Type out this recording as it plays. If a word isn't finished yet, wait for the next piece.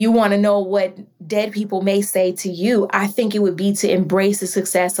you want to know what dead people may say to you, I think it would be to embrace the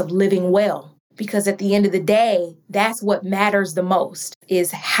success of living well. Because at the end of the day, that's what matters the most, is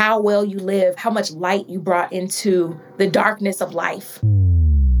how well you live, how much light you brought into the darkness of life.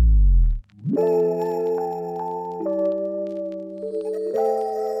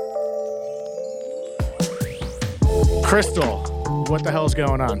 Christal, what the hell's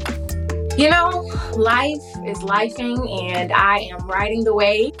going on? You know, life is lifing, and I am riding the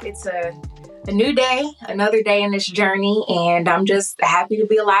wave. It's a new day, another day in this journey, and I'm just happy to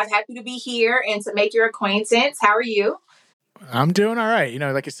be alive, happy to be here, and to make your acquaintance. How are you? I'm doing all right. You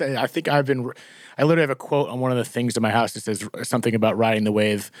know, like I said, I literally have a quote on one of the things in my house that says something about riding the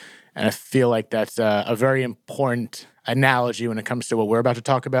wave, and I feel like that's a very important analogy when it comes to what we're about to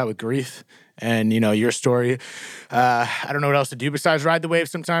talk about with grief. And, you know, your story, I don't know what else to do besides ride the wave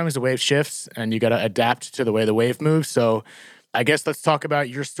sometimes. The wave shifts, and you got to adapt to the way the wave moves. So I guess let's talk about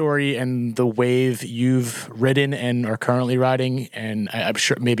your story and the wave you've ridden and are currently riding. And I'm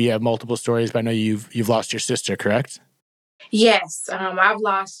sure maybe you have multiple stories, but I know you've lost your sister, correct? Yes, I've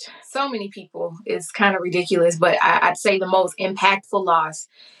lost so many people. It's kind of ridiculous, but I'd say the most impactful loss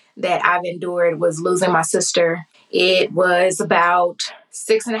that I've endured was losing my sister. It was about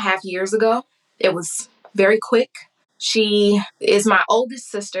 6.5 years ago. It was very quick. She is my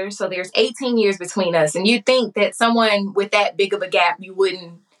oldest sister, so there's 18 years between us. And you'd think that someone with that big of a gap, you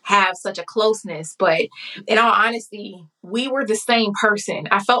wouldn't have such a closeness. But in all honesty, we were the same person.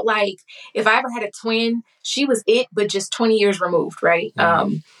 I felt like if I ever had a twin, she was it, but just 20 years removed, right?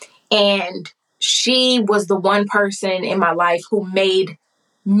 And she was the one person in my life who made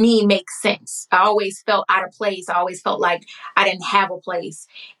me make sense. I always felt out of place. I always felt like I didn't have a place.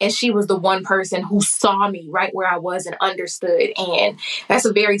 And she was the one person who saw me right where I was and understood. And that's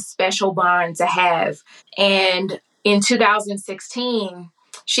a very special bond to have. And in 2016,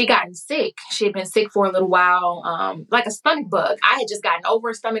 she gotten sick. She had been sick for a little while, like a stomach bug. I had just gotten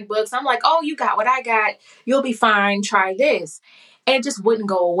over a stomach bug. So I'm like, oh, you got what I got. You'll be fine. Try this. And it just wouldn't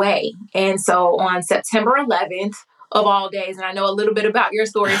go away. And so on September 11th, of all days, and I know a little bit about your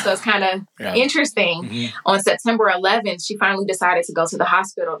story, so it's kind of interesting. Mm-hmm. On September 11th, she finally decided to go to the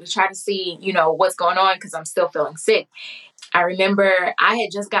hospital to try to see, what's going on, because I'm still feeling sick. I remember I had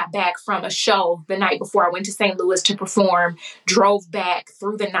just got back from a show the night before. I went to St. Louis to perform, drove back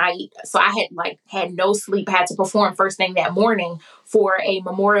through the night. So I had no sleep, had to perform first thing that morning for a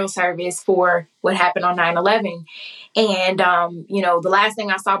memorial service for what happened on 9/11. And, the last thing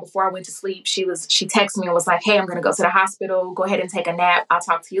I saw before I went to sleep, she texted me and was like, hey, I'm going to go to the hospital. Go ahead and take a nap. I'll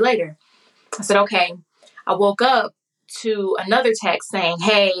talk to you later. I said, okay. I woke up to another text saying,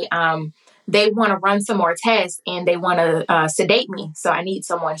 hey, they want to run some more tests and they want to sedate me. So I need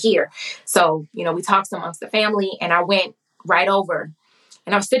someone here. So, we talked amongst the family, and I went right over,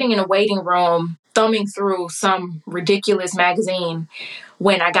 and I was sitting in a waiting room thumbing through some ridiculous magazine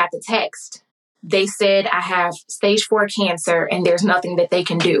when I got the text. They said I have stage 4 cancer and there's nothing that they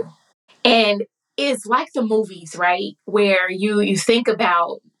can do. And it's like the movies, right? Where you think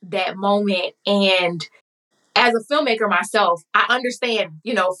about that moment. And as a filmmaker myself, I understand,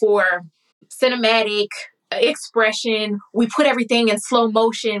 for cinematic expression, we put everything in slow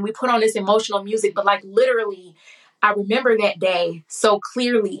motion. We put on this emotional music, but literally, I remember that day so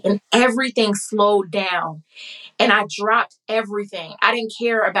clearly, and everything slowed down. And I dropped everything. I didn't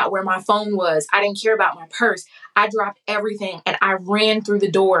care about where my phone was. I didn't care about my purse. I dropped everything and I ran through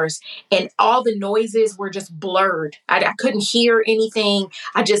the doors, and all the noises were just blurred. I couldn't hear anything.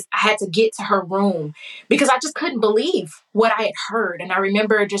 I had to get to her room because I just couldn't believe what I had heard. And I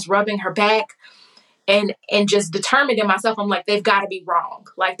remember just rubbing her back and just determined in myself, I'm like, they've got to be wrong.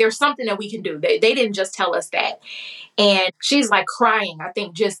 Like, there's something that we can do. They didn't just tell us that. And she's crying, I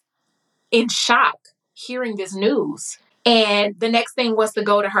think, just in shock, hearing this news. And the next thing was to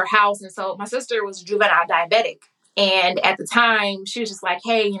go to her house. And so my sister was juvenile diabetic. And at the time, she was just like,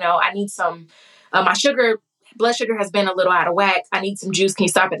 hey, I need some, my blood sugar has been a little out of whack. I need some juice. Can you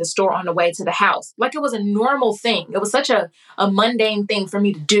stop at the store on the way to the house? It was a normal thing. It was such a mundane thing for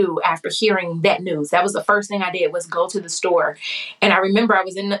me to do after hearing that news. That was the first thing I did, was go to the store. And I remember I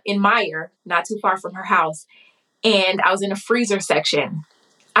was in Meyer, not too far from her house. And I was in a freezer section.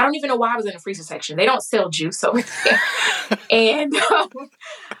 I don't even know why I was in the freezer section. They don't sell juice over there. And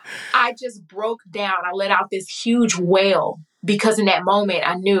I just broke down. I let out this huge wail because in that moment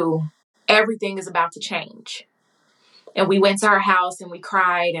I knew everything is about to change. And we went to her house and we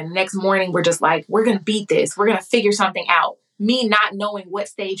cried. And the next morning we're just like, we're going to beat this. We're going to figure something out. Me not knowing what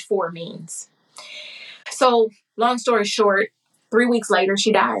stage 4 means. So long story short, 3 weeks later,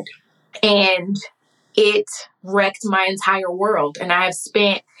 she died. And it wrecked my entire world. And I have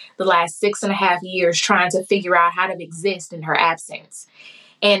spent the last 6.5 years trying to figure out how to exist in her absence.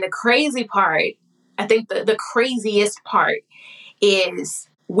 And the crazy part, I think the craziest part is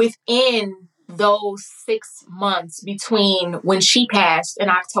within those 6 months between when she passed in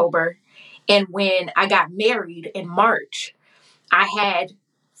October and when I got married in March, I had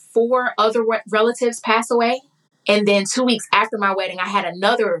four other relatives pass away. And then 2 weeks after my wedding, I had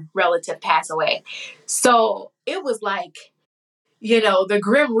another relative pass away. So it was like, the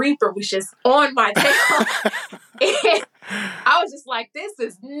Grim Reaper was just on my tail. And I was just like, this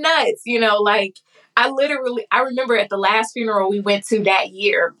is nuts. Like I remember at the last funeral we went to that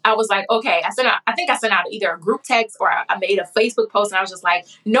year, I was like, okay, I think I sent out either a group text or I made a Facebook post and I was just like,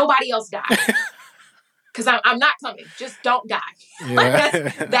 nobody else died. Because I'm not coming. Just don't die.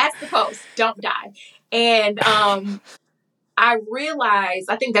 Yeah. that's the post. Don't die. And I realized,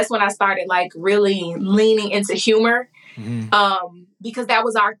 I think that's when I started like really leaning into humor. Because that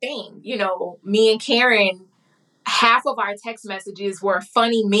was our thing. Me and Karen, half of our text messages were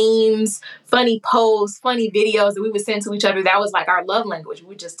funny memes, funny posts, funny videos that we would send to each other. That was like our love language. We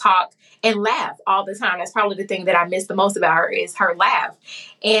would just talk and laugh all the time. That's probably the thing that I miss the most about her is her laugh.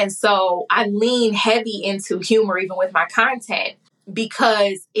 And so I lean heavy into humor even with my content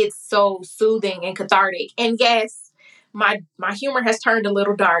because it's so soothing and cathartic. And yes, my humor has turned a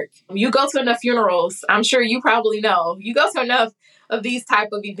little dark. You go to enough funerals, I'm sure you probably know. You go to enough of these type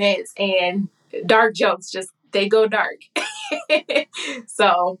of events and dark jokes just they go dark.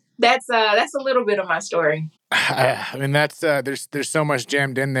 So that's a little bit of my story. I mean, that's there's so much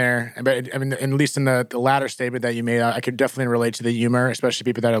jammed in there. But I mean, at least in the latter statement that you made, I could definitely relate to the humor, especially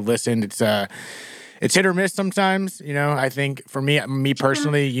people that have listened. It's hit or miss sometimes. I think for me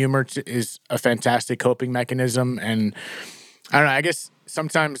personally, humor is a fantastic coping mechanism, and I don't know. I guess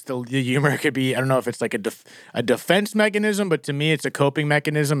sometimes the humor could be, I don't know if it's like a defense mechanism, but to me, it's a coping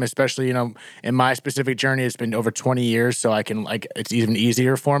mechanism, especially, in my specific journey, it's been over 20 years. So I can it's even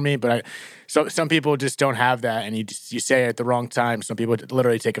easier for me, but so some people just don't have that. And you say it at the wrong time. Some people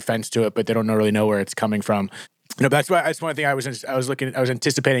literally take offense to it, but they don't really know where it's coming from. That's one thing I was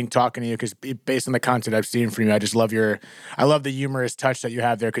anticipating talking to you because based on the content I've seen from you, I love the humorous touch that you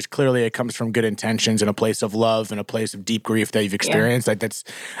have there because clearly it comes from good intentions and a place of love and a place of deep grief that you've experienced. Yeah.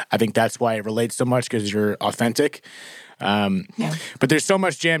 I think that's why it relates so much because you're authentic. But there's so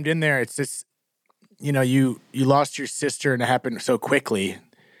much jammed in there. It's just, you lost your sister and it happened so quickly.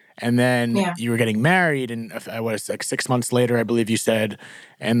 And then you were getting married and I was like 6 months later, I believe you said,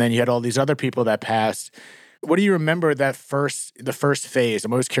 and then you had all these other people that passed. What do you remember the first phase?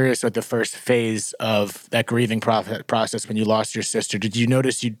 I'm always curious about the first phase of that grieving process when you lost your sister. Did you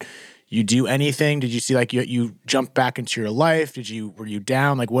notice you do anything? Did you see like you jump back into your life? Were you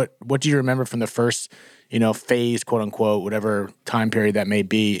down? Like what do you remember from the first, phase, quote unquote, whatever time period that may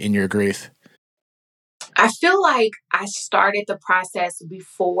be in your grief? I feel like I started the process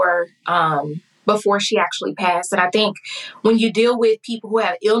before she actually passed. And I think when you deal with people who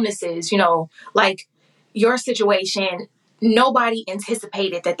have illnesses, like your situation, nobody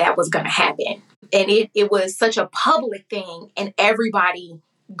anticipated that was going to happen. And it was such a public thing and everybody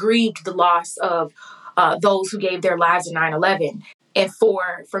grieved the loss of those who gave their lives in 9/11. And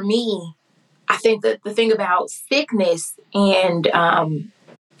for me, I think that the thing about sickness and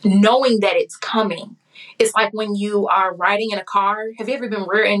knowing that it's coming, it's like when you are riding in a car. Have you ever been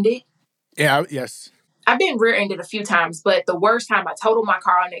rear-ended? Yeah, yes. I've been rear-ended a few times, but the worst time I totaled my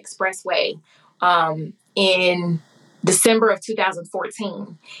car on the expressway in December of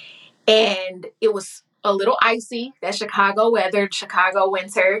 2014. And it was a little icy, that Chicago weather, Chicago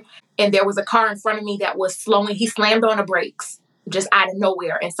winter. And there was a car in front of me that was slowing. He slammed on the brakes just out of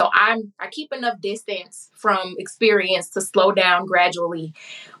nowhere. And so I keep enough distance from experience to slow down gradually.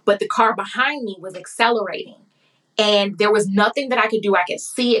 But the car behind me was accelerating. And there was nothing that I could do. I could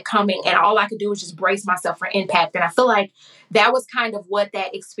see it coming. And all I could do was just brace myself for impact. And I feel like that was kind of what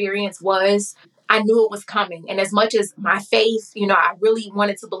that experience was. I knew it was coming. And as much as my faith, I really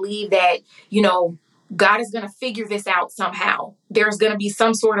wanted to believe that, God is going to figure this out somehow. There's going to be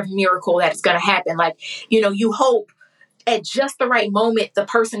some sort of miracle that's going to happen. Like, you hope at just the right moment, the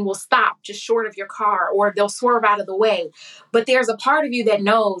person will stop just short of your car or they'll swerve out of the way. But there's a part of you that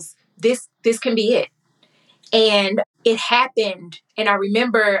knows this can be it. And it happened. And I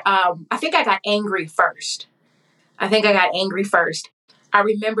remember, I think I got angry first. I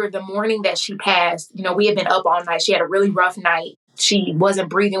remember the morning that she passed, we had been up all night. She had a really rough night. She wasn't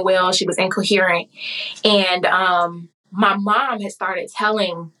breathing well. She was incoherent. And my mom had started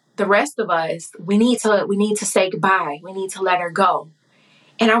telling the rest of us, we need to say goodbye. We need to let her go.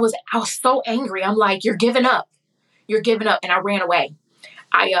 And I was so angry. I'm like, you're giving up. You're giving up. And I ran away.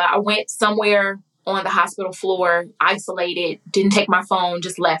 I went somewhere on the hospital floor, isolated, didn't take my phone,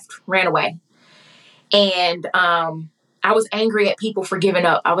 just left, ran away. And I was angry at people for giving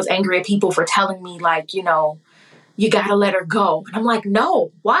up. I was angry at people for telling me, like, you got to let her go. And I'm like,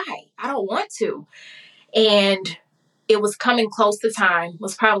 no, why? I don't want to. And it was coming close to time. It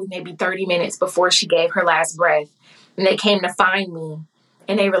was probably maybe 30 minutes before she gave her last breath. And they came to find me.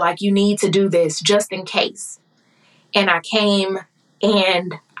 And they were like, you need to do this just in case. And I came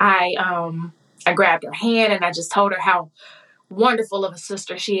and I grabbed her hand and I just told her how wonderful of a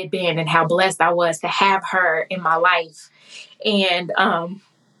sister she had been and how blessed I was to have her in my life. And I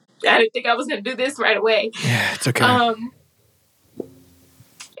didn't think I was going to do this right away. Yeah, it's okay.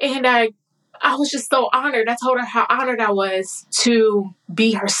 And I was just so honored. I told her how honored I was to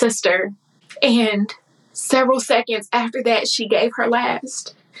be her sister. And several seconds after that, she gave her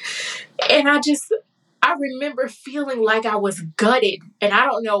last. And I remember feeling like I was gutted. And I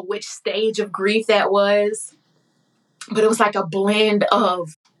don't know which stage of grief that was, but it was like a blend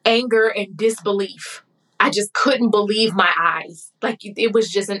of anger and disbelief. I just couldn't believe my eyes. Like it was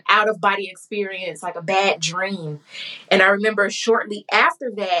just an out of body experience, like a bad dream. And I remember shortly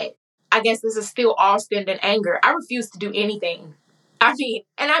after that, I guess this is still all stemmed in anger. I refused to do anything. I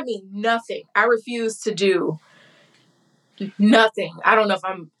mean nothing. I refused to do nothing. I don't know if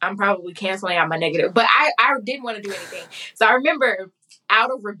I'm probably canceling out my negative, but I didn't want to do anything. So I remember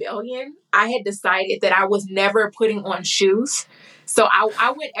out of rebellion, I had decided that I was never putting on shoes. So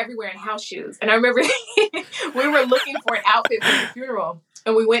I went everywhere in house shoes. And I remember we were looking for an outfit for the funeral.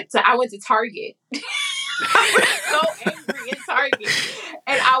 And I went to Target. I was so angry in Target.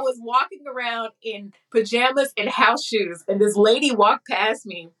 And I was walking around in pajamas and house shoes. And this lady walked past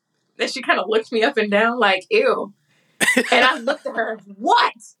me. And she kind of looked me up and down like, ew. And I looked at her,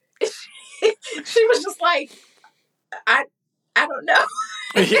 what? She was just like, I don't know.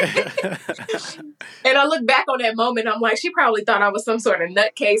 Yeah. And I look back on that moment, I'm like, she probably thought I was some sort of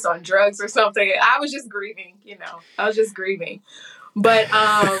nutcase on drugs or something. I was just grieving, I was just grieving. But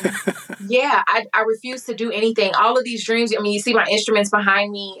yeah, I refused to do anything. All of these dreams, I mean, you see my instruments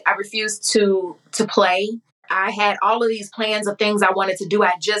behind me. I refused to play. I had all of these plans of things I wanted to do.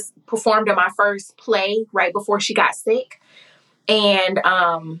 I just performed in my first play right before she got sick. And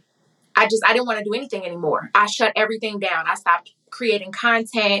I didn't want to do anything anymore. I shut everything down. I stopped creating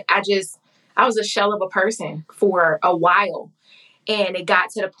content. I was a shell of a person for a while. And it got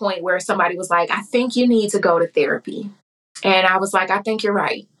to the point where somebody was like, I think you need to go to therapy. And I was like, I think you're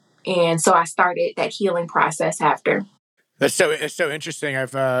right. And so I started that healing process after. It's so interesting.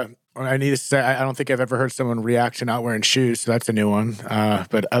 I need to say, I don't think I've ever heard someone react to not wearing shoes. So that's a new one.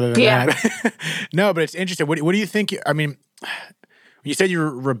 But other than that, no, but it's interesting. What do you think? I mean, you said you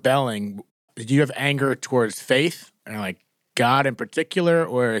were rebelling. Did you have anger towards faith and like God in particular,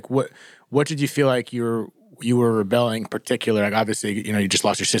 or like what did you feel like you were rebelling particular? Like obviously, you just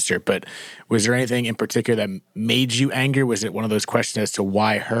lost your sister, but was there anything in particular that made you angry? Was it one of those questions as to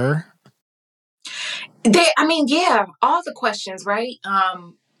why her? Yeah, all the questions, right?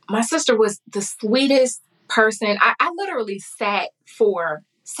 My sister was the sweetest person. I literally sat for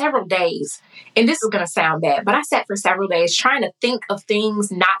several days, and this is going to sound bad, but I sat for several days trying to think of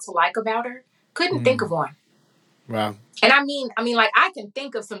things not to like about her. Couldn't think of one. Wow. And I mean, like I can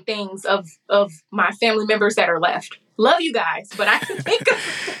think of some things of my family members that are left. Love you guys, but I can think of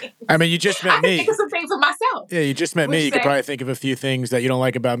some things. I mean, you just met me. I can think of some things of myself. Yeah, you just met me. You could probably think of a few things that you don't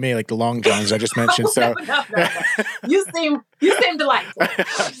like about me, like the long johns I just mentioned. So no. You seem delightful.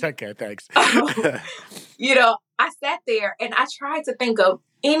 Okay, thanks. I sat there and I tried to think of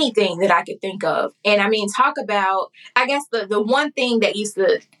anything that I could think of. And I mean, talk about, I guess the one thing that used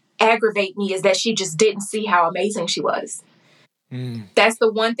to aggravate me is that she just didn't see how amazing she was. That's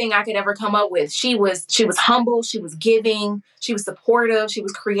the one thing I could ever come up with. She was humble. She was giving. She was supportive. She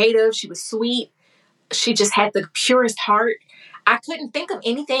was creative. She was sweet. She just had the purest heart. I couldn't think of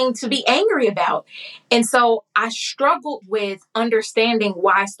anything to be angry about. And so I struggled with understanding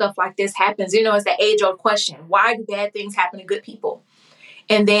why stuff like this happens. It's the age-old question. Why do bad things happen to good people?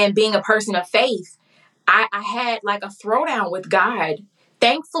 And then being a person of faith, I had like a throwdown with God,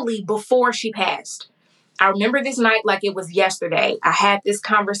 thankfully, before she passed. I remember this night like it was yesterday. I had this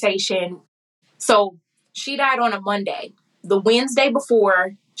conversation. So she died on a Monday. The Wednesday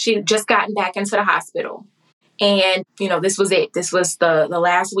before, she had just gotten back into the hospital. And, this was it. This was the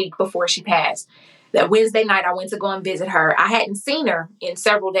last week before she passed. That Wednesday night, I went to go and visit her. I hadn't seen her in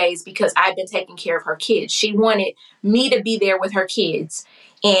several days because I'd been taking care of her kids. She wanted me to be there with her kids.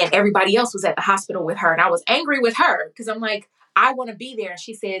 And everybody else was at the hospital with her. And I was angry with her because I'm like, I want to be there. And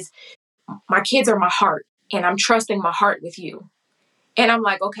she says, my kids are my heart, and I'm trusting my heart with you. And I'm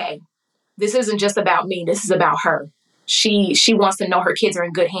like, okay, this isn't just about me. This is about her. She wants to know her kids are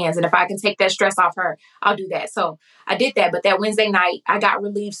in good hands. And if I can take that stress off her, I'll do that. So I did that. But that Wednesday night, I got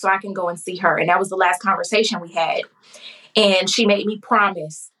relieved so I can go and see her. And that was the last conversation we had. And she made me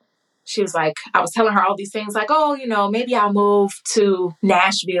promise. She was like, I was telling her all these things like, oh, maybe I'll move to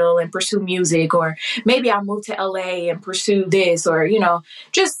Nashville and pursue music, or maybe I'll move to LA and pursue this, or,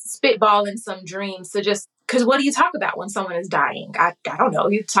 just spitballing some dreams. So just because what do you talk about when someone is dying? I don't know.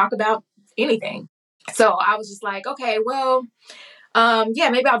 You talk about anything. So I was just like, okay, well, yeah,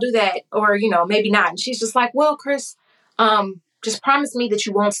 maybe I'll do that, or, maybe not. And she's just like, well, Chris, just promise me that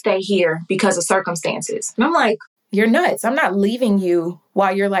you won't stay here because of circumstances. And I'm like, you're nuts. I'm not leaving you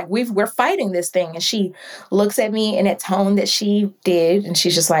while you're like, we're fighting this thing. And she looks at me in that tone that she did. And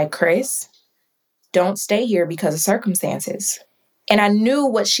she's just like, Chris, don't stay here because of circumstances. And I knew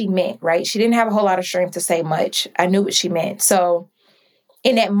what she meant, right? She didn't have a whole lot of strength to say much. I knew what she meant. So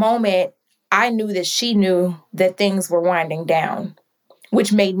in that moment, I knew that she knew that things were winding down,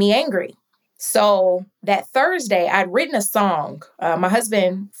 which made me angry. So that Thursday, I'd written a song. My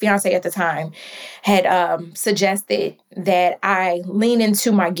husband, fiance at the time, had suggested that I lean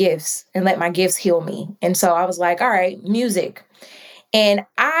into my gifts and let my gifts heal me. And so I was like, all right, music. And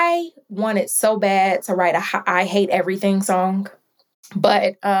I wanted so bad to write a I Hate Everything song,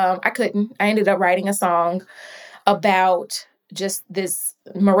 but I couldn't. I ended up writing a song about just this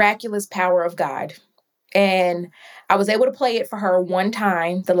miraculous power of God. And I was able to play it for her one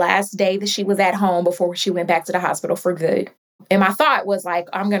time, the last day that she was at home before she went back to the hospital for good. And my thought was like,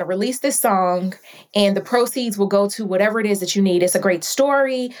 I'm going to release this song and the proceeds will go to whatever it is that you need. It's a great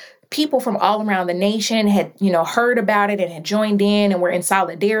story. People from all around the nation had, heard about it and had joined in and were in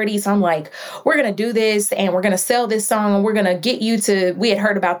solidarity. So I'm like, we're going to do this and we're going to sell this song and we're going to get you to, we had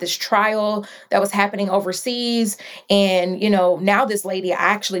heard about this trial that was happening overseas. And, now this lady, I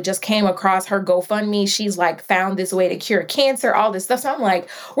actually just came across her GoFundMe. She's like found this way to cure cancer, all this stuff. So I'm like,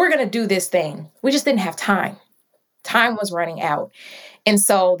 we're going to do this thing. We just didn't have time. Time was running out. And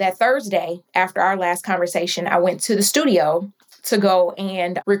so that Thursday, after our last conversation, I went to the studio to go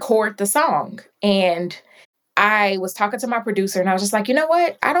and record the song. And I was talking to my producer and I was just like, you know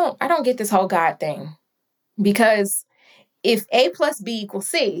what? I don't get this whole God thing, because if A plus B equals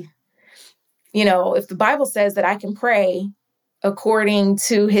C, if the Bible says that I can pray according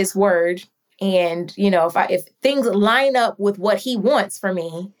to his word, and, if things line up with what he wants for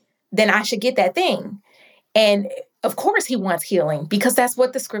me, then I should get that thing. And of course he wants healing, because that's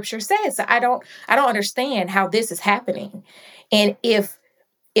what the scripture says. So I don't understand how this is happening. And if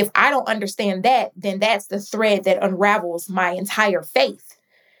I don't understand that, then that's the thread that unravels my entire faith.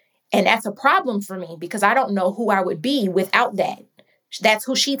 And that's a problem for me, because I don't know who I would be without that. That's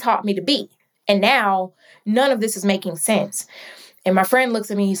who she taught me to be. And now none of this is making sense. And my friend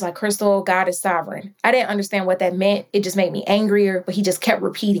looks at me, he's like, Christal, God is sovereign. I didn't understand what that meant. It just made me angrier, but he just kept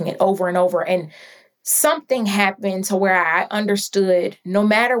repeating it over and over. And something happened to where I understood no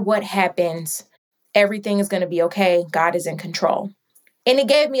matter what happens, everything is going to be okay. God is in control. And it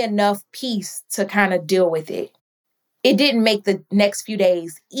gave me enough peace to kind of deal with it. It didn't make the next few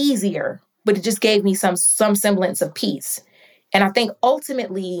days easier, but it just gave me some semblance of peace. And I think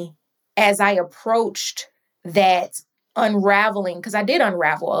ultimately, as I approached that unraveling, because I did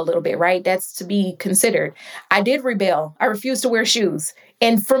unravel a little bit, right? That's to be considered. I did rebel. I refused to wear shoes.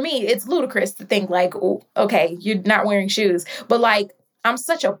 And for me, it's ludicrous to think like, oh, okay, you're not wearing shoes. But like, I'm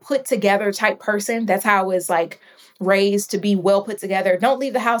such a put together type person. That's how I was like raised, to be well put together. Don't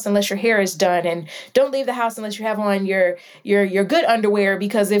leave the house unless your hair is done, and don't leave the house unless you have on your good underwear,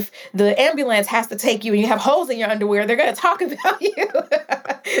 because if the ambulance has to take you and you have holes in your underwear, they're going to talk about you.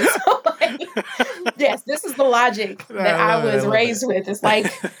 So like, yes, this is the logic that I was raised with. It's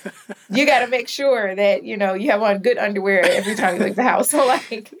like, you got to make sure that, you have on good underwear every time you leave the house. So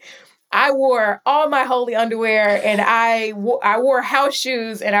like, I wore all my holy underwear, and I wore house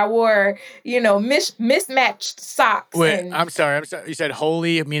shoes, and I wore, mismatched socks. Wait, I'm sorry. You said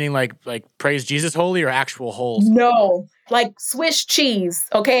holy, meaning like praise Jesus holy, or actual holes? No, like Swiss cheese.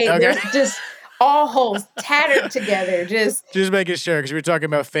 Okay. There's just all holes tattered together. Just making sure, because we were talking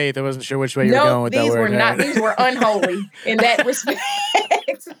about faith. I wasn't sure which way you were going with that word. These were unholy in that respect.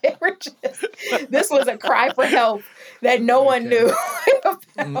 They were this was a cry for help that no one knew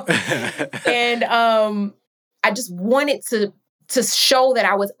about. And I just wanted to show that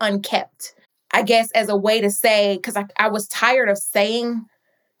I was unkept, I guess, as a way to say, because I was tired of saying,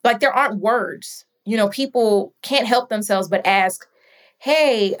 like, there aren't words. People can't help themselves but ask,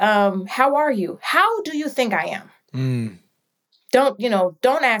 hey, how are you? How do you think I am?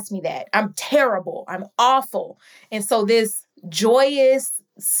 don't ask me that. I'm terrible. I'm awful. And so this joyous,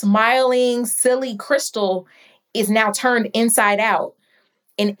 smiling, silly Christal is now turned inside out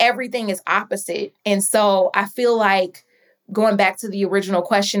and everything is opposite. And so I feel like going back to the original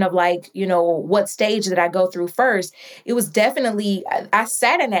question of like, what stage did I go through first? It was definitely, I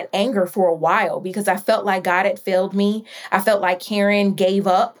sat in that anger for a while because I felt like God had failed me. I felt like Karen gave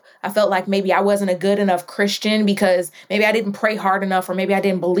up. I felt like maybe I wasn't a good enough Christian because maybe I didn't pray hard enough or maybe I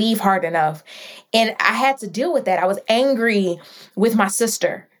didn't believe hard enough. And I had to deal with that. I was angry with my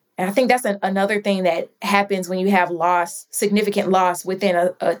sister. And I think that's another thing that happens when you have loss, significant loss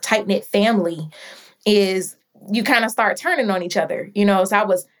within a tight-knit family is you kind of start turning on each other. So I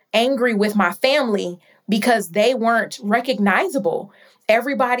was angry with my family because they weren't recognizable.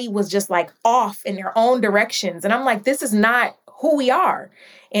 Everybody was just like off in their own directions. And I'm like, this is not who we are.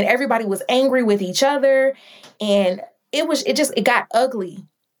 And everybody was angry with each other. And it got ugly.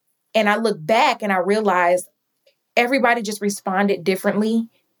 And I look back and I realized everybody just responded differently.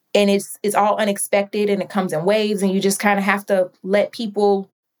 And it's all unexpected and it comes in waves and you just kind of have to let people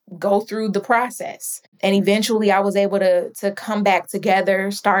go through the process. And eventually I was able to come back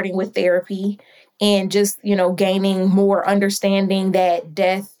together, starting with therapy and just, gaining more understanding that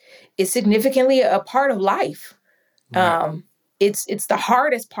death is significantly a part of life. Right. It's the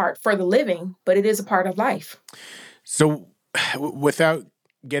hardest part for the living, but it is a part of life. So without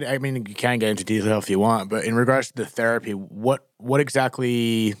I mean, you can get into detail if you want, but in regards to the therapy, what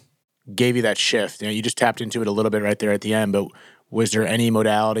exactly gave you that shift? You just tapped into it a little bit right there at the end, but was there any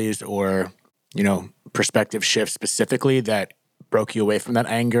modalities or, perspective shift specifically that broke you away from that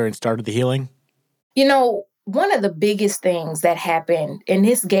anger and started the healing? One of the biggest things that happened, and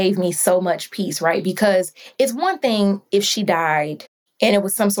this gave me so much peace, right? Because it's one thing if she died and it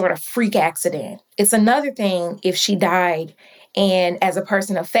was some sort of freak accident. It's another thing if she died and as a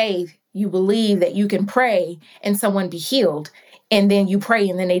person of faith, you believe that you can pray and someone be healed. And then you pray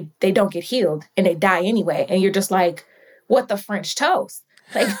and then they don't get healed and they die anyway. And you're just like, what the French toast?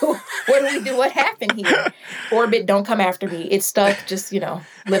 Like, what do we do? What happened here? Orbit, don't come after me. It's stuck. Just, live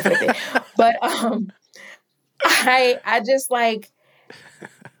with it. But I just like,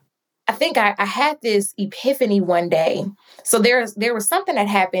 I think I had this epiphany one day. So there was something that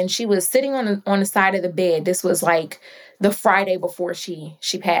happened. She was sitting on the side of the bed. This was like the Friday before she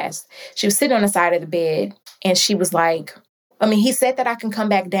passed. She was sitting on the side of the bed and she was like, he said that I can come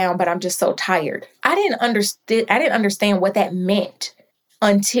back down, but I'm just so tired. I didn't understand what that meant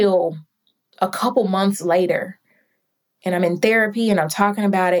until a couple months later. And I'm in therapy and I'm talking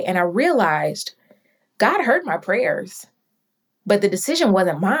about it. And I realized God heard my prayers, but the decision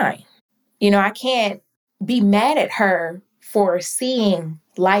wasn't mine. I can't be mad at her for seeing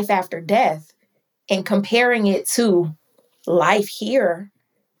life after death and comparing it to life here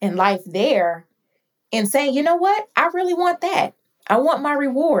and life there and saying, you know what? I really want that. I want my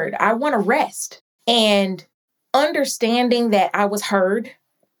reward. I want to rest. And understanding that I was heard,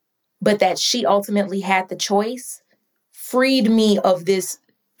 but that she ultimately had the choice, freed me of this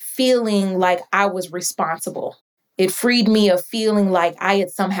feeling like I was responsible. It freed me of feeling like I had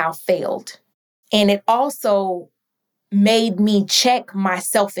somehow failed. And it also made me check my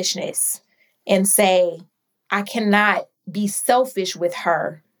selfishness and say, I cannot be selfish with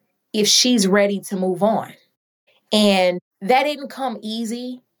her if she's ready to move on. And that didn't come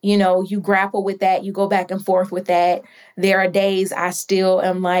easy. You grapple with that. You go back and forth with that. There are days I still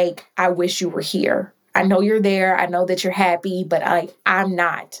am like, I wish you were here. I know you're there. I know that you're happy, but I'm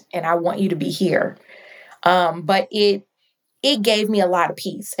not. And I want you to be here. But it gave me a lot of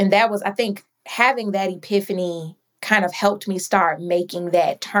peace. And that was, I think, having that epiphany kind of helped me start making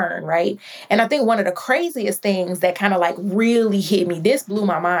that turn, right? And I think one of the craziest things that kind of like really hit me, this blew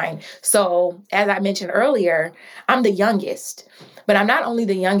my mind. So as I mentioned earlier, I'm the youngest, but I'm not only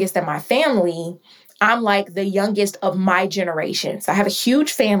the youngest in my family, I'm like the youngest of my generation. So I have a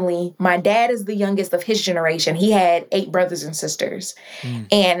huge family. My dad is the youngest of his generation. He had 8 brothers and sisters.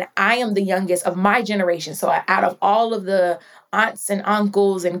 And I am the youngest of my generation. So out of all of the aunts and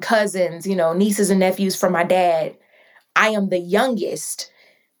uncles and cousins, nieces and nephews from my dad, I am the youngest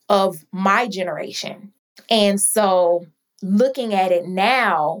of my generation. And so looking at it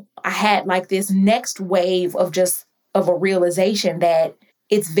now, I had like this next wave of a realization that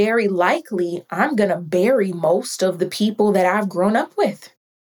it's very likely I'm going to bury most of the people that I've grown up with.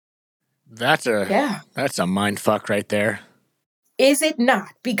 That's a mind fuck right there. Is it not?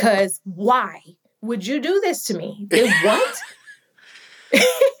 Because why would you do this to me? What?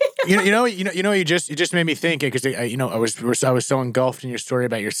 You just made me think because I was so engulfed in your story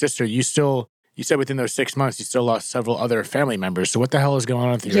about your sister. You still you said within those 6 months, you still lost several other family members. So what the hell is going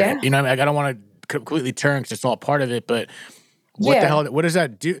on with your, Yeah. you know, I don't want to completely turn because it's all part of it, but what the Yeah. hell, what does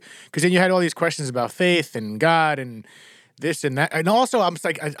that do? Because then you had all these questions about faith and God and this and that. And also, I'm just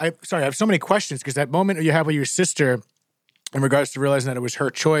like, sorry, I have so many questions because that moment you have with your sister in regards to realizing that it was her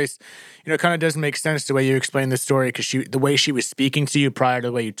choice, you know, it kind of doesn't make sense the way you explained the story because the way she was speaking to you prior to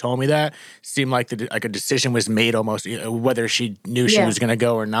the way you told me that seemed like like a decision was made almost, you know, whether she knew she Yeah. was going to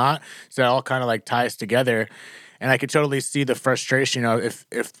go or not. So it all kind of like ties together, and I could totally see the frustration. You know,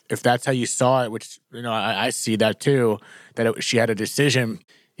 if that's how you saw it, which you know I see that too, that she had a decision.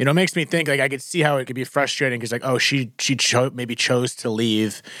 You know, it makes me think like I could see how it could be frustrating because like, oh, she maybe chose to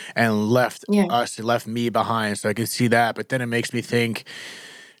leave and left Yeah. us, and left me behind. So I can see that. But then it makes me think,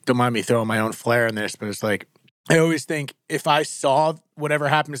 don't mind me throwing my own flair in this, but it's like, I always think if I saw whatever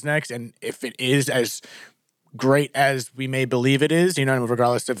happens next and if it is as great as we may believe it is, you know,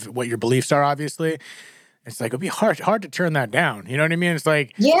 regardless of what your beliefs are, obviously, it's like, it'd be hard to turn that down. You know what I mean? It's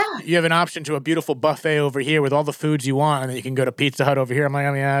like Yeah. you have an option to a beautiful buffet over here with all the foods you want, and then you can go to Pizza Hut over here. I'm like,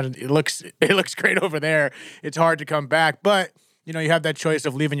 I mean, it looks great over there. It's hard to come back, but you know, you have that choice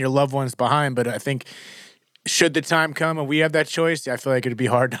of leaving your loved ones behind. But I think should the time come and we have that choice, I feel like it'd be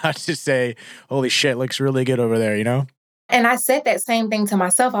hard not to say, "Holy shit, looks really good over there." You know? And I said that same thing to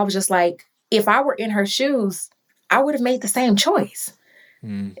myself. I was just like, if I were in her shoes, I would have made the same choice.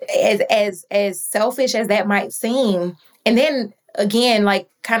 Mm. As selfish as that might seem. And then again, like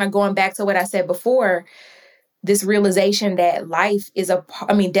kind of going back to what I said before, this realization that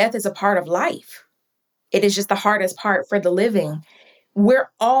death is a part of life. It is just the hardest part for the living.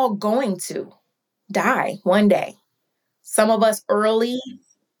 We're all going to die one day. Some of us early,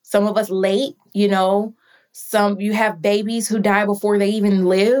 some of us late, you know, you have babies who die before they even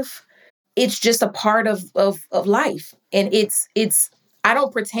live. It's just a part of life. And it's I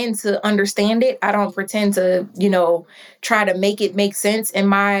don't pretend to understand it. I don't pretend to, you know, try to make it make sense in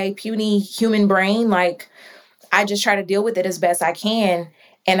my puny human brain. Like I just try to deal with it as best I can.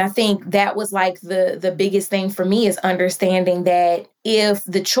 And I think that was like the biggest thing for me is understanding that if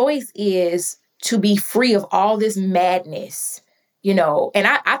the choice is to be free of all this madness, you know, and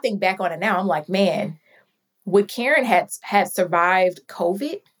I think back on it now, I'm like, man, would Karen had survived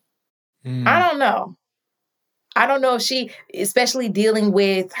COVID? I Mm. don't know. I don't know if she, especially dealing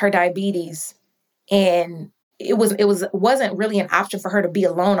with her diabetes, and wasn't really an option for her to be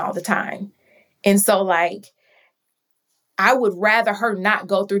alone all the time. And so like I would rather her not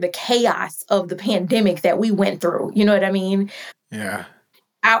go through the chaos of the pandemic that we went through. You know what I mean? Yeah.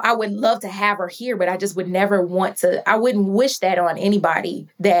 I would love to have her here, but I just would never want to. I wouldn't wish that on anybody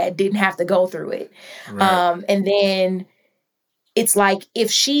that didn't have to go through it. Right. And then it's like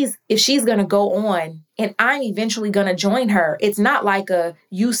if she's gonna go on and I'm eventually gonna join her, it's not like a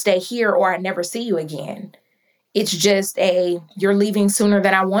you stay here or I never see you again. It's just you're leaving sooner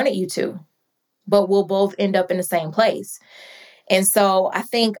than I wanted you to, but we'll both end up in the same place. And so I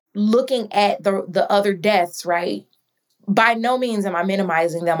think looking at the other deaths, right? By no means am I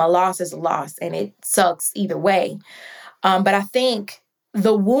minimizing them. A loss is a loss and it sucks either way. But I think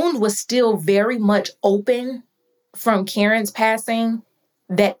the wound was still very much open from Karen's passing,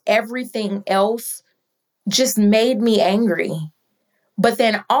 that everything else just made me angry. But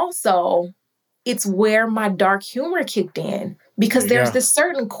then also, it's where my dark humor kicked in There because you there's go. this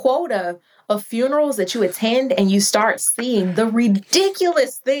certain quota of funerals that you attend and you start seeing the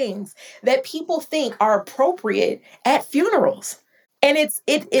ridiculous things that people think are appropriate at funerals. And it's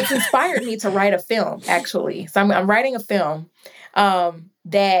inspired me to write a film, actually. So I'm writing a film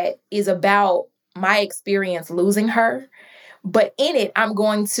that is about my experience losing her. But in it, I'm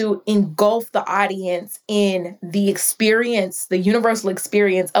going to engulf the audience in the experience, the universal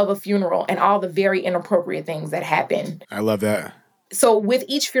experience of a funeral and all the very inappropriate things that happen. I love that. So with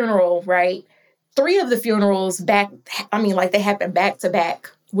each funeral, right, 3 of the funerals like they happen back to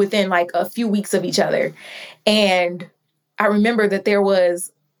back within like a few weeks of each other. And I remember that there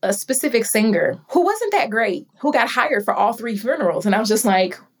was a specific singer who wasn't that great, who got hired for all 3 funerals. And I was just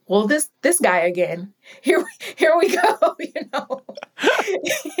like, well, this guy again. Here we go, you know.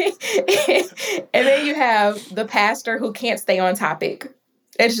 And then you have the pastor who can't stay on topic.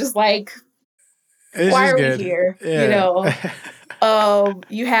 It's just like, This why is are we good. here? You Yeah. know.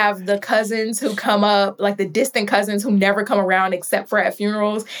 You have the cousins who come up, like the distant cousins who never come around except for at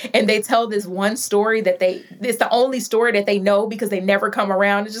funerals, and they tell this one story it's the only story that they know because they never come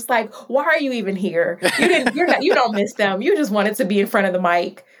around. It's just like, why are you even here? You don't miss them. You just wanted to be in front of the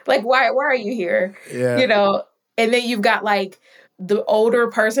mic. Like, why are you here? Yeah. You know, and then you've got like the older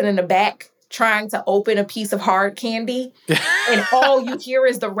person in the back trying to open a piece of hard candy and all you hear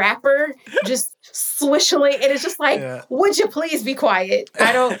is the wrapper just swishing. And it's just like, Yeah. would you please be quiet?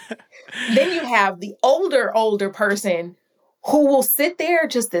 I don't. Then you have the older person who will sit there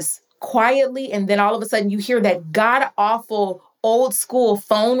just as quietly. And then all of a sudden you hear that god awful old school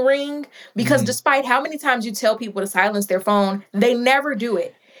phone ring, because despite how many times you tell people to silence their phone, they never do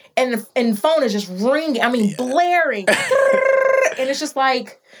it. And the phone is just ringing. I mean, blaring. And it's just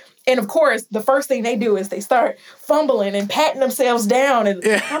like, and of course, the first thing they do is they start fumbling and patting themselves down. And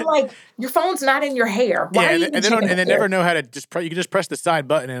I'm like, your phone's not in your hair. Why are you and they never know how to just you can just press the side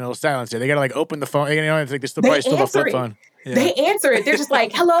button and it'll silence it. They got to like open the phone. You know, it's like they probably still have a flip phone. Yeah. They answer it. They're just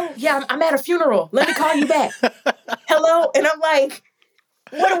like, hello, yeah, I'm at a funeral. Let me call you back. Hello. And I'm like,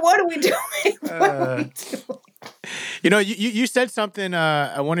 what are we doing? What are we doing? You know, you said something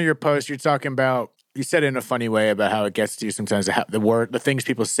on one of your posts. You're talking about, you said it in a funny way about how it gets to you sometimes, the things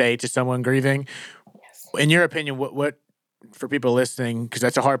people say to someone grieving. Yes. In your opinion, what for people listening, because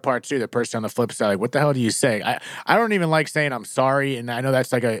that's a hard part too, the person on the flip side, like, what the hell do you say? I don't even like saying I'm sorry, and I know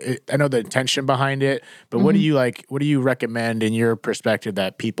that's like I know the intention behind it, but what do you recommend in your perspective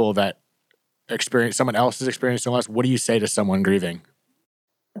that people that experience someone else's experience loss, what do you say to someone grieving?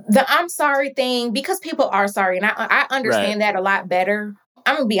 The I'm sorry thing, because people are sorry, and I understand that a lot better.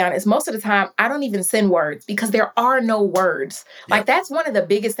 I'm going to be honest, most of the time, I don't even send words because there are no words. Yep. Like, that's one of the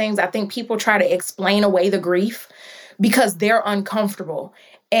biggest things I think people try to explain away the grief because they're uncomfortable.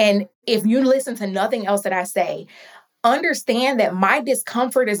 And if you listen to nothing else that I say, understand that my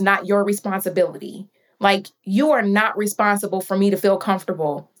discomfort is not your responsibility. Like, you are not responsible for me to feel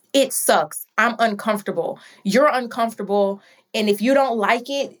comfortable. It sucks. I'm uncomfortable. You're uncomfortable. And if you don't like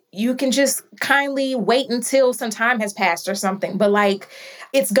it, you can just kindly wait until some time has passed or something. But like,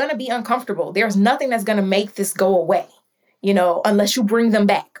 it's going to be uncomfortable. There's nothing that's going to make this go away, you know, unless you bring them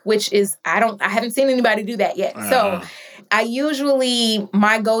back, which is, I haven't seen anybody do that yet. So I usually,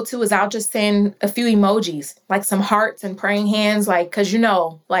 my go-to is I'll just send a few emojis, like some hearts and praying hands, like, cause you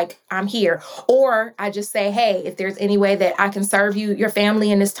know, like, I'm here. Or I just say, hey, if there's any way that I can serve you, your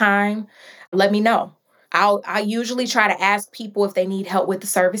family in this time, let me know. I usually try to ask people if they need help with the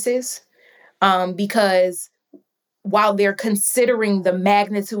services, because while they're considering the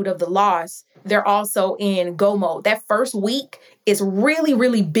magnitude of the loss, they're also in go mode. That first week is really,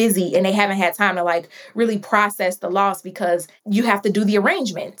 really busy, and they haven't had time to like really process the loss because you have to do the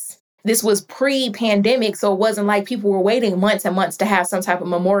arrangements. This was pre-pandemic, so it wasn't like people were waiting months and months to have some type of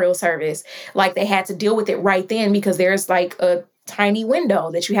memorial service. Like, they had to deal with it right then because there's like a tiny window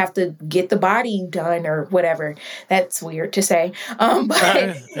that you have to get the body done or whatever. That's weird to say.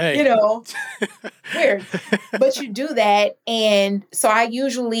 But you know, weird. But you do that. And so I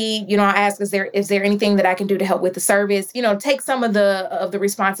usually, you know, I ask, is there anything that I can do to help with the service? You know, take some of the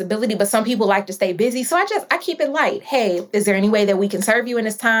responsibility, but some people like to stay busy. So I keep it light. Hey, is there any way that we can serve you in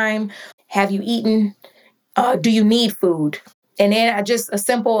this time? Have you eaten? Do you need food? And then a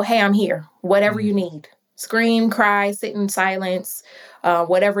simple, hey, I'm here. Whatever you need. Scream, cry, sit in silence,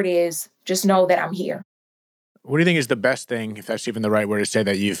 whatever it is, just know that I'm here. What do you think is the best thing, if that's even the right word to say,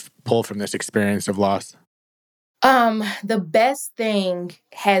 that you've pulled from this experience of loss? The best thing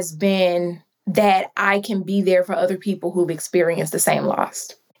has been that I can be there for other people who've experienced the same loss.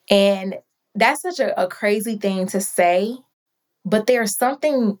 And that's such a crazy thing to say, but there's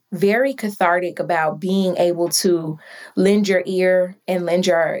something very cathartic about being able to lend your ear and lend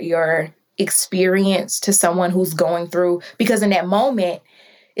your experience to someone who's going through, because in that moment,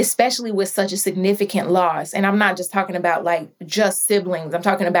 especially with such a significant loss, and I'm not just talking about like just siblings, I'm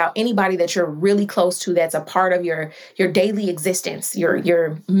talking about anybody that you're really close to that's a part of your daily existence,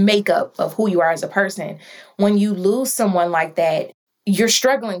 your makeup of who you are as a person. When you lose someone like that, you're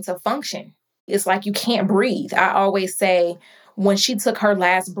struggling to function. It's like you can't breathe. I always say, when she took her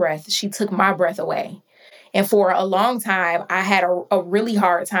last breath, she took my breath away. And for a long time, I had a really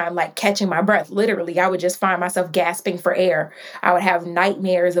hard time, like catching my breath. Literally, I would just find myself gasping for air. I would have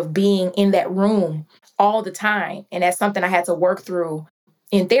nightmares of being in that room all the time. And that's something I had to work through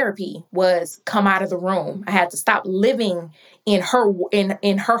in therapy, was come out of the room. I had to stop living in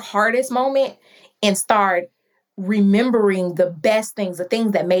her hardest moment and start remembering the best things, the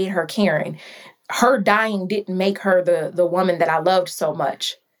things that made her Karen. Her dying didn't make her the woman that I loved so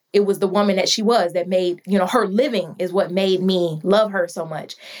much. It was the woman that she was that made, you know, her living is what made me love her so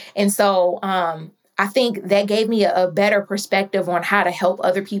much. And so I think that gave me a better perspective on how to help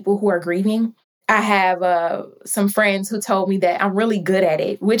other people who are grieving. I have some friends who told me that I'm really good at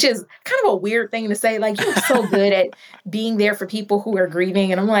it, which is kind of a weird thing to say. Like, you're so good at being there for people who are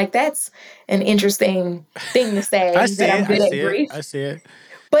grieving. And I'm like, that's an interesting thing to say. I see that I'm it. good I at see grief. it. I see it.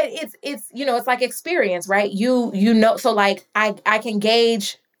 But it's it's like experience, right? You know, so like I can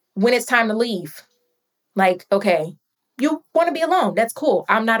gauge when it's time to leave. Like, okay, you want to be alone. That's cool.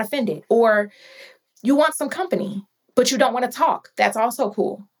 I'm not offended. Or you want some company, but you don't want to talk. That's also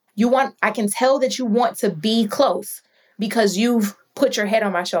cool. I can tell that you want to be close because you've put your head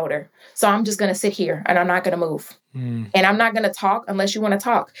on my shoulder. So I'm just going to sit here and I'm not going to move. And I'm not going to talk unless you want to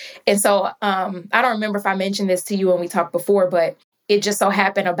talk. And so I don't remember if I mentioned this to you when we talked before, but it just so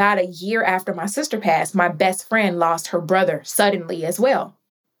happened about a year after my sister passed, my best friend lost her brother suddenly as well.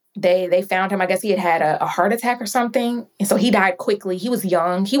 They found him. I guess he had a heart attack or something. And so he died quickly. He was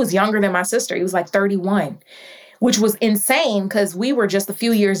young. He was younger than my sister. He was like 31, which was insane because we were just a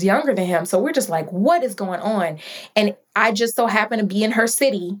few years younger than him. So we're just like, what is going on? And I just so happened to be in her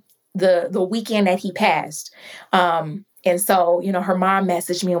city the weekend that he passed. And so, her mom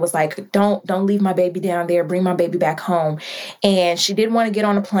messaged me and was like, don't leave my baby down there. Bring my baby back home. And she didn't want to get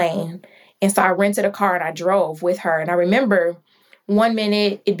on a plane. And so I rented a car and I drove with her. And I remember one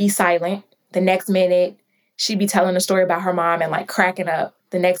minute it'd be silent. The next minute she'd be telling a story about her mom and like cracking up.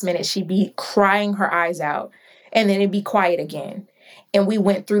 The next minute she'd be crying her eyes out. And then it'd be quiet again. And we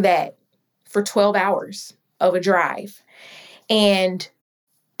went through that for 12 hours of a drive. And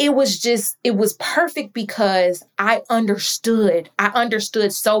it was perfect because I understood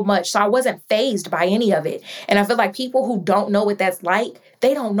so much. So I wasn't fazed by any of it. And I feel like people who don't know what that's like,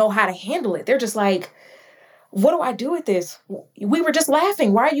 they don't know how to handle it. They're just like, what do I do with this? We were just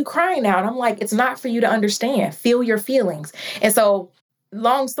laughing. Why are you crying now? And I'm like, it's not for you to understand. Feel your feelings. And so,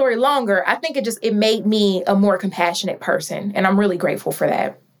 long story longer, I think it made me a more compassionate person. And I'm really grateful for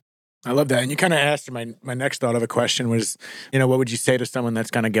that. I love that. And you kind of asked my next thought of a question was, what would you say to someone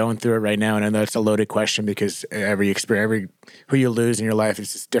that's kind of going through it right now? And I know it's a loaded question because every experience, who you lose in your life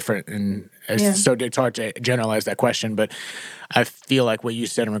is just different. And so it's hard to generalize that question. But I feel like what you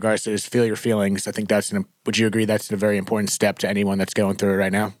said in regards to is feel your feelings. I think would you agree that's a very important step to anyone that's going through it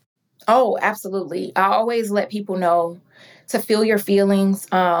right now? Oh, absolutely. I always let people know to feel your feelings.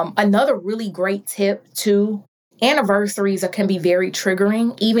 Another really great tip too, anniversaries can be very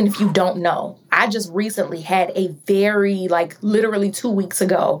triggering, even if you don't know. I just recently had a very, literally 2 weeks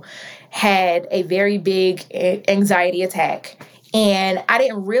ago, had a very big anxiety attack. And I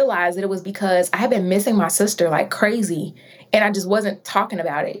didn't realize that it was because I had been missing my sister like crazy. And I just wasn't talking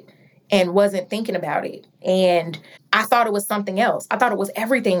about it and wasn't thinking about it. And I thought it was something else. I thought it was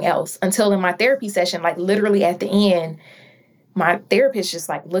everything else until in my therapy session, like literally at the end, my therapist just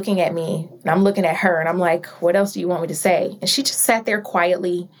like looking at me and I'm looking at her and I'm like, what else do you want me to say? And she just sat there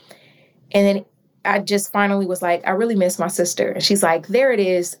quietly. And then I just finally was like, I really miss my sister. And she's like, there it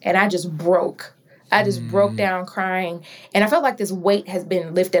is. And I just broke. I just broke down crying. And I felt like this weight has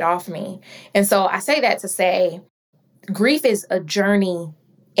been lifted off me. And so I say that to say grief is a journey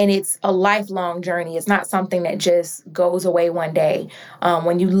and it's a lifelong journey. It's not something that just goes away one day.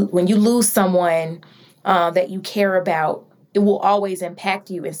 When you lose someone that you care about, it will always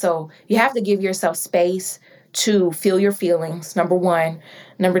impact you. And so you have to give yourself space to feel your feelings, number one.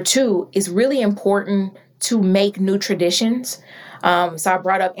 Number two, it's really important to make new traditions. So I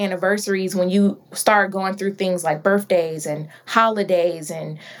brought up anniversaries. When you start going through things like birthdays and holidays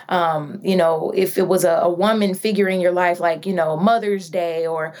and, if it was a woman figure in your life, like, Mother's Day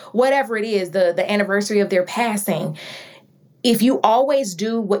or whatever it is, the anniversary of their passing, if you always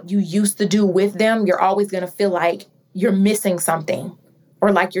do what you used to do with them, you're always going to feel like you're missing something or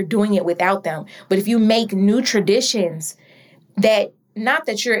like you're doing it without them. But if you make new traditions that, not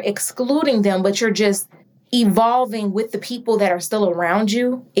that you're excluding them, but you're just evolving with the people that are still around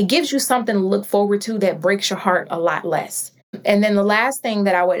you, it gives you something to look forward to that breaks your heart a lot less. And then the last thing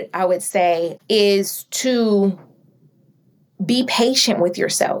that I would say is to be patient with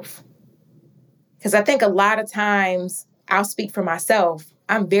yourself. Because I think a lot of times, I'll speak for myself,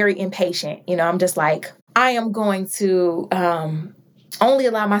 I'm very impatient. I'm just like, I am going to only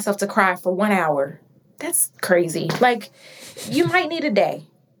allow myself to cry for 1 hour. That's crazy. Like, you might need a day.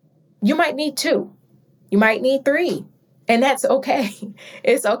 You might need 2. You might need 3. And that's okay.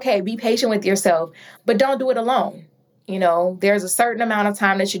 It's okay. Be patient with yourself, but don't do it alone. There's a certain amount of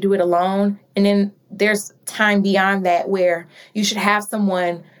time that you do it alone. And then there's time beyond that where you should have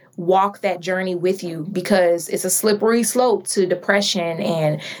someone walk that journey with you, because it's a slippery slope to depression,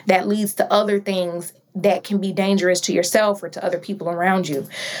 and that leads to other things that can be dangerous to yourself or to other people around you.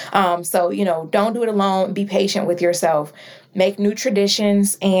 So, don't do it alone. Be patient with yourself. Make new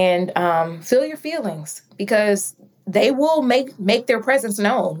traditions and feel your feelings, because they will make their presence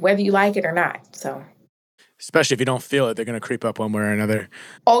known, whether you like it or not. So, especially if you don't feel it, they're going to creep up one way or another.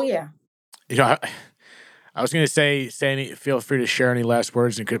 Oh, yeah. I was going to say any, feel free to share any last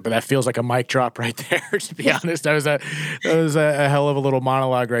words, but that feels like a mic drop right there. To be honest, that was a hell of a little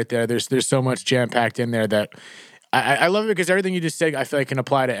monologue right there. There's so much jam packed in there that I love it because everything you just said I feel like can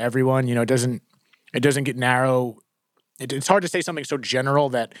apply to everyone. You know, it doesn't get narrow. It's hard to say something so general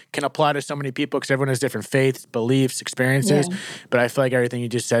that can apply to so many people because everyone has different faiths, beliefs, experiences. Yeah. But I feel like everything you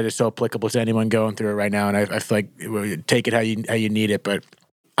just said is so applicable to anyone going through it right now, and I feel like take it how you need it. But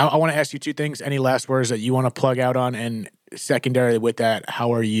I want to ask you two things. Any last words that you want to plug out on? And secondarily with that,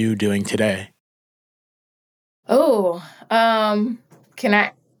 how are you doing today? Oh, can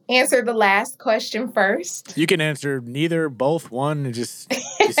I answer the last question first? You can answer neither, both, one.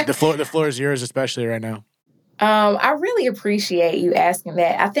 The floor is yours, especially right now. I really appreciate you asking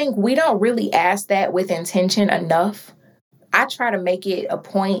that. I think we don't really ask that with intention enough. I try to make it a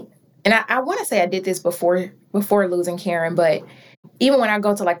point, and I want to say I did this before losing Karen, but even when I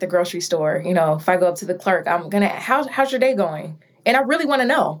go to like the grocery store, if I go up to the clerk, I'm gonna, how's your day going? And I really want to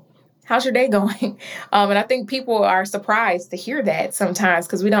know, how's your day going? And I think people are surprised to hear that sometimes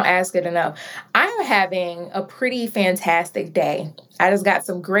because we don't ask it enough. I'm having a pretty fantastic day. I just got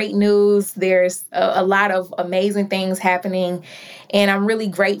some great news. There's a lot of amazing things happening, and I'm really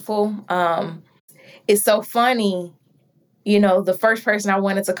grateful. It's so funny, the first person I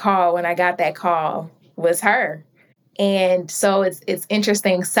wanted to call when I got that call was her. And so it's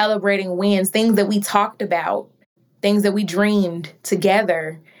interesting celebrating wins, things that we talked about, things that we dreamed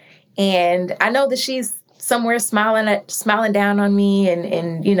together. And I know that she's somewhere smiling down on me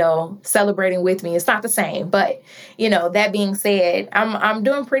and celebrating with me. It's not the same, but that being said, I'm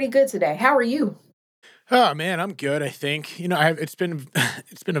doing pretty good today. How are you? Oh man, I'm good. I think it's been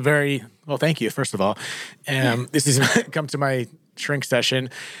it's been a very well. Thank you, first of all. This has come to my shrink session.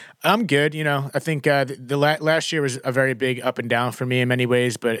 I'm good. I think last year was a very big up and down for me in many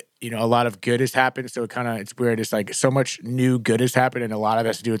ways, but a lot of good has happened. So it's weird. It's like so much new good has happened, and a lot of it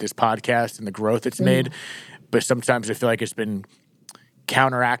has to do with this podcast and the growth it's made. But sometimes I feel like it's been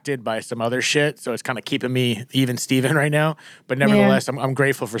counteracted by some other shit. So it's kind of keeping me even Steven right now. But nevertheless, I'm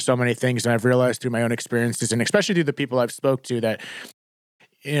grateful for so many things. And I've realized through my own experiences and especially through the people I've spoke to that,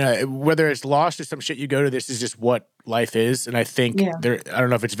 whether it's lost or some shit you go to, this is just what life is. And I think Yeah. I don't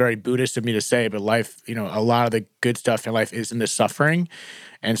know if it's very Buddhist of me to say, but life, a lot of the good stuff in life is in the suffering.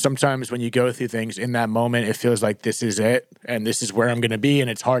 And sometimes when you go through things in that moment, it feels like this is it and this is where I'm going to be. And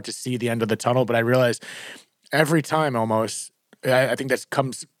it's hard to see the end of the tunnel. But I realize every time almost, I think that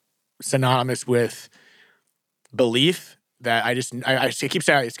comes synonymous with belief that I keep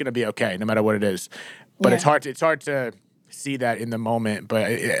saying it's going to be okay no matter what it is, but it's hard to see that in the moment. But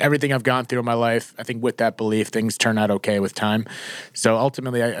everything I've gone through in my life, I think with that belief, things turn out okay with time. So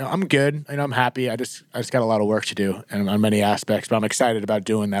ultimately, I'm good and I'm happy. I just got a lot of work to do and on many aspects, but I'm excited about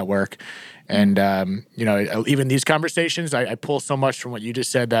doing that work. And, even these conversations, I pull so much from what you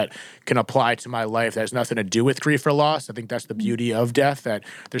just said that can apply to my life that has nothing to do with grief or loss. I think that's the beauty of death, that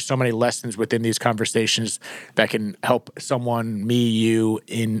there's so many lessons within these conversations that can help someone, me, you,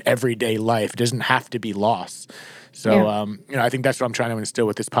 in everyday life. It doesn't have to be loss. So, I think that's what I'm trying to instill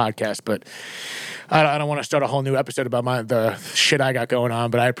with this podcast. But I don't want to start a whole new episode about the shit I got going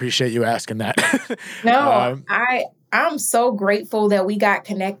on, but I appreciate you asking that. No, I'm so grateful that we got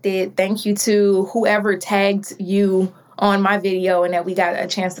connected. Thank you to whoever tagged you on my video and that we got a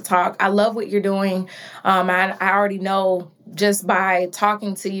chance to talk. I love what you're doing. I already know just by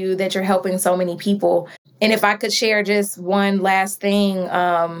talking to you that you're helping so many people. And if I could share just one last thing,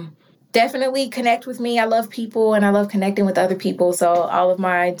 definitely connect with me. I love people and I love connecting with other people. So all of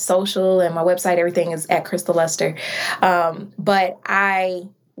my social and my website, everything is at Christal Luster. But I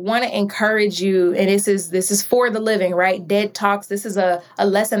want to encourage you, and this is for the living, right? Dead talks. This is a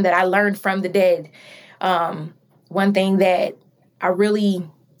lesson that I learned from the dead. One thing that I really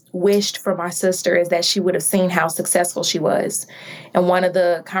wished for my sister is that she would have seen how successful she was. And one of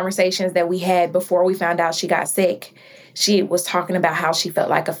the conversations that we had before we found out she got sick, she was talking about how she felt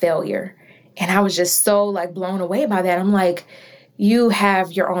like a failure. And I was just so like blown away by that. I'm like, you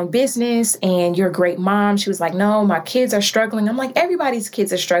have your own business and you're a great mom. She was like, no, my kids are struggling. I'm like, everybody's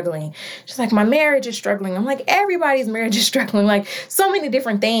kids are struggling. She's like, my marriage is struggling. I'm like, everybody's marriage is struggling. Like so many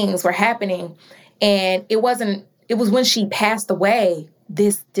different things were happening. And it was when she passed away,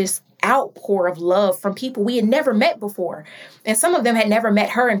 this outpour of love from people we had never met before. And some of them had never met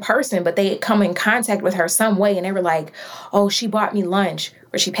her in person, but they had come in contact with her some way. And they were like, oh, she bought me lunch,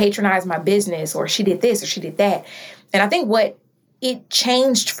 or she patronized my business, or she did this, or she did that. And I think what it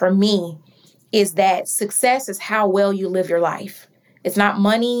changed for me is that success is how well you live your life. It's not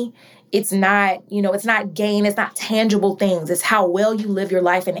money. it's not, it's not gain, it's not tangible things. It's how well you live your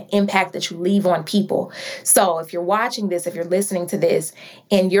life and the impact that you leave on people. So if you're watching this, if you're listening to this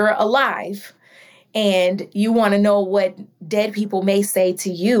and you're alive and you want to know what dead people may say to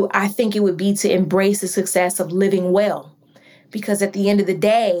you, I think it would be to embrace the success of living well. Because at the end of the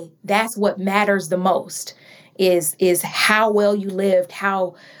day, that's what matters the most is how well you lived,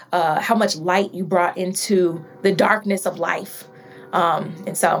 how much light you brought into the darkness of life.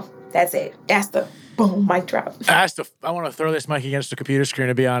 And so that's it. That's the boom, mic drop. I want to throw this mic against the computer screen,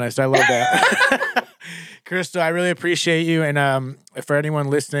 to be honest. I love that. Christal, I really appreciate you. And for anyone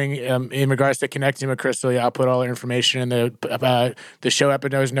listening, in regards to connecting with Christal, I'll put all the information in the show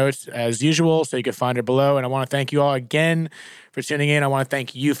episode notes as usual, so you can find her below. And I want to thank you all again for tuning in. I want to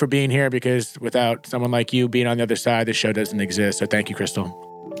thank you for being here, because without someone like you being on the other side, the show doesn't exist. So thank you,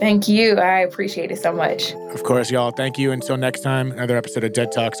 Christal. Thank you. I appreciate it so much. Of course, y'all. Thank you. Until next time, another episode of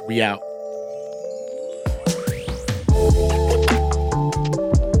Dead Talks. We out.